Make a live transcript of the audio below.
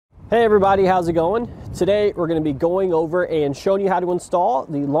Hey everybody, how's it going? Today we're going to be going over and showing you how to install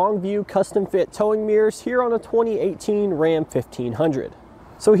the Longview custom fit towing mirrors here on a 2018 Ram 1500.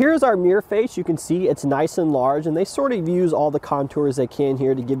 So here's our mirror face. You can see it's nice and large, and they sort of use all the contours they can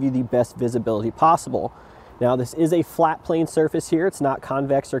here to give you the best visibility possible. Now this is a flat plane surface here. It's not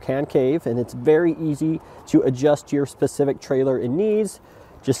convex or concave, and it's very easy to adjust to your specific trailer and needs.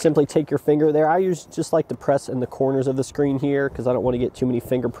 Just simply take your finger there. I just like to press in the corners of the screen here because I don't want to get too many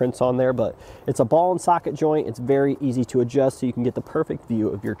fingerprints on there, but it's a ball and socket joint. It's very easy to adjust so you can get the perfect view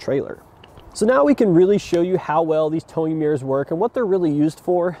of your trailer. So now we can really show you how well these towing mirrors work and what they're really used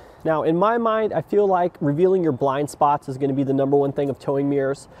for. Now in my mind, I feel like revealing your blind spots is going to be the #1 thing of towing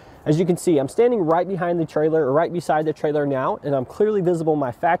mirrors. As you can see, I'm standing right behind the trailer, or right beside the trailer now, and I'm clearly visible in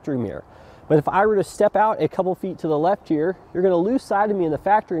my factory mirror. But if I were to step out a couple feet to the left here, you're going to lose sight of me in the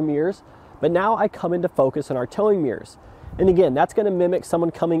factory mirrors, but now I come into focus in our towing mirrors. And again, that's going to mimic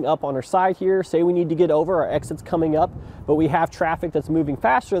someone coming up on our side here. Say we need to get over, our exit's coming up, but we have traffic that's moving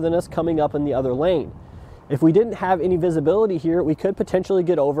faster than us coming up in the other lane. If we didn't have any visibility here, we could potentially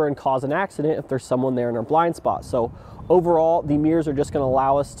get over and cause an accident if there's someone there in our blind spot. So overall, the mirrors are just going to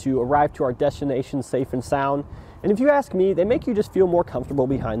allow us to arrive to our destination safe and sound. And if you ask me, they make you just feel more comfortable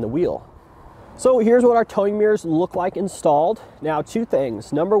behind the wheel. So here's what our towing mirrors look like installed. Now, two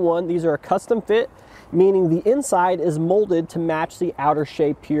things. #1, these are a custom fit, meaning the inside is molded to match the outer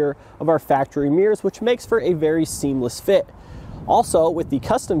shape here of our factory mirrors, which makes for a very seamless fit. Also, with the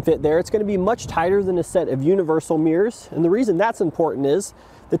custom fit there, it's going to be much tighter than a set of universal mirrors. And the reason that's important is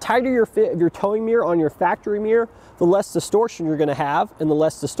the tighter your fit of your towing mirror on your factory mirror, the less distortion you're going to have, and the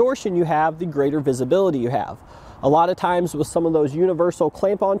less distortion you have, the greater visibility you have. A lot of times with some of those universal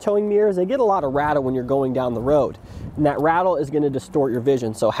clamp-on towing mirrors, they get a lot of rattle when you're going down the road. And that rattle is going to distort your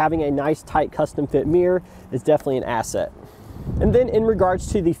vision. So having a nice, tight, custom fit mirror is definitely an asset. And then in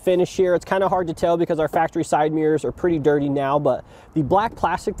regards to the finish here, it's kind of hard to tell because our factory side mirrors are pretty dirty now, but the black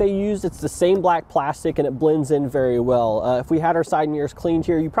plastic they used, it's the same black plastic and it blends in very well. If we had our side mirrors cleaned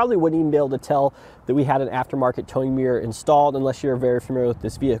here, you probably wouldn't even be able to tell that we had an aftermarket towing mirror installed unless you're very familiar with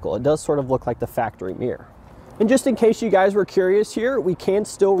this vehicle. It does sort of look like the factory mirror. And just in case you guys were curious here, we can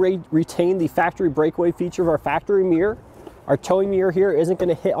still retain the factory breakaway feature of our factory mirror. Our towing mirror here isn't going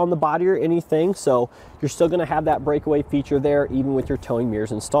to hit on the body or anything, so you're still going to have that breakaway feature there even with your towing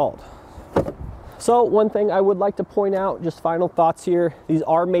mirrors installed. So one thing I would like to point out, just final thoughts here, these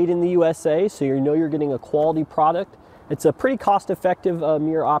are made in the USA, so you know you're getting a quality product. It's a pretty cost-effective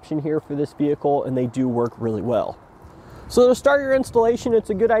mirror option here for this vehicle, and they do work really well. So to start your installation,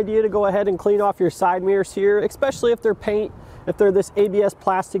 it's a good idea to go ahead and clean off your side mirrors here, especially if they're paint. If they're this ABS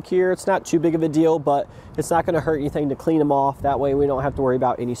plastic here, it's not too big of a deal, but it's not going to hurt anything to clean them off. That way we don't have to worry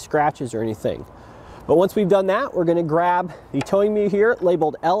about any scratches or anything. But once we've done that, we're going to grab the towing mirror here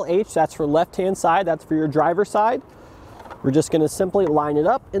labeled LH. That's for left-hand side. That's for your driver's side. We're just going to simply line it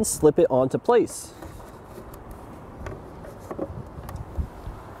up and slip it onto place.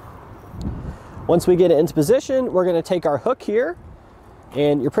 Once we get it into position, we're going to take our hook here,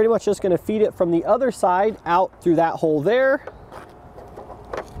 and you're pretty much just going to feed it from the other side out through that hole there.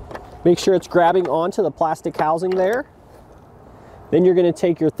 Make sure it's grabbing onto the plastic housing there. Then you're going to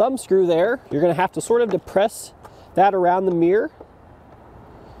take your thumb screw there. You're going to have to sort of depress that around the mirror,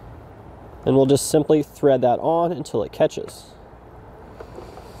 and we'll just simply thread that on until it catches.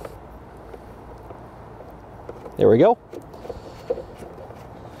 There we go.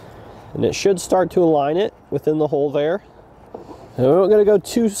 And it should start to align it within the hole there. And we're not going to go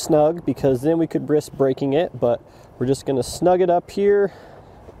too snug because then we could risk breaking it, but we're just going to snug it up here.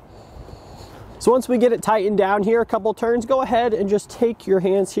 So once we get it tightened down here a couple turns, go ahead and just take your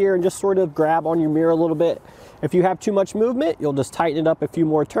hands here and just sort of grab on your mirror a little bit. If you have too much movement, you'll just tighten it up a few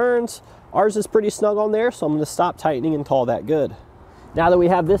more turns. Ours is pretty snug on there, so I'm going to stop tightening and call that good. Now that we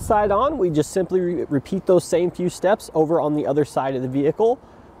have this side on, we just simply repeat those same few steps over on the other side of the vehicle.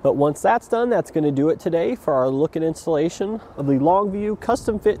 But once that's done, that's going to do it today for our look and installation of the Longview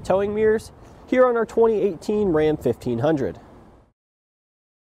custom fit towing mirrors here on our 2018 Ram 1500.